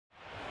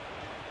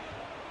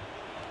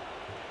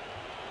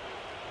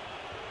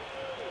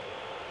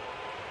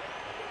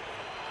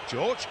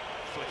George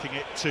flicking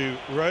it to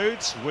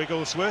Rhodes,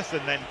 Wigglesworth,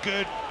 and then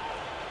Goode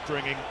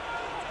bringing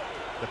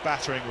the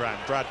battering ram.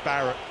 Brad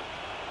Barritt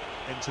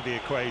into the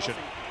equation.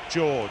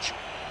 George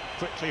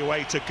quickly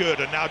away to Goode,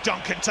 and now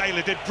Duncan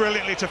Taylor did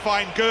brilliantly to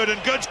find Goode,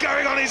 and Goode's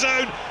going on his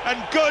own,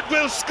 and Goode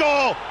will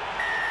score.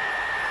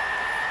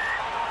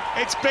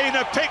 It's been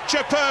a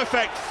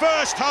picture-perfect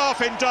first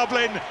half in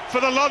Dublin for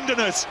the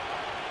Londoners.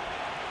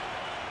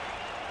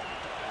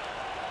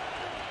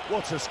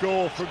 What a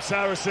score from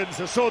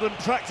Saracens. I saw them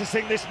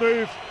practicing this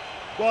move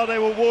while they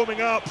were warming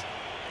up,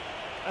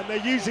 and they're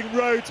using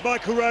Rhodes,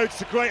 Michael Rhodes,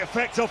 to great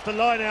effect off the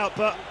line out,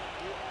 but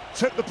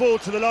took the ball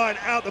to the line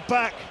out the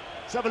back.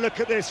 Let's have a look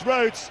at this.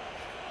 Rhodes,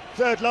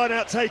 third line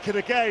out take of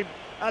the game.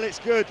 Alex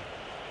Goode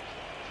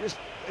just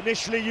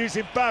initially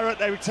using Barritt.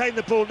 They retain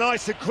the ball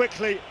nice and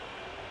quickly,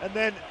 and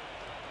then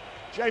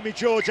Jamie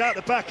George out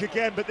the back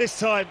again, but this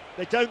time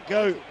they don't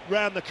go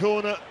round the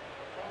corner.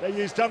 They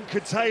use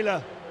Duncan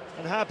Taylor,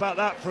 and how about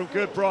that from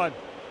Goode, Brian?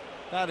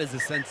 That is a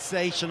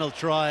sensational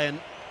try, and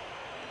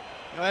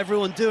you know,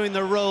 everyone doing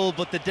their role,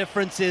 but the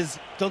difference is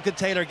Duncan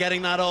Taylor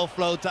getting that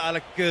offload to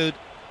Alex Goode.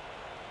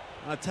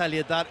 I tell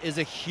you, that is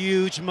a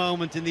huge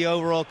moment in the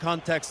overall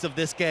context of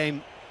this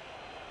game.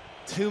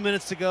 2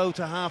 minutes to go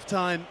to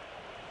half-time,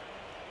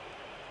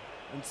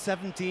 and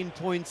 17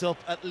 points up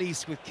at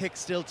least, with kicks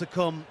still to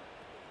come.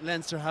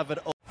 Leinster have it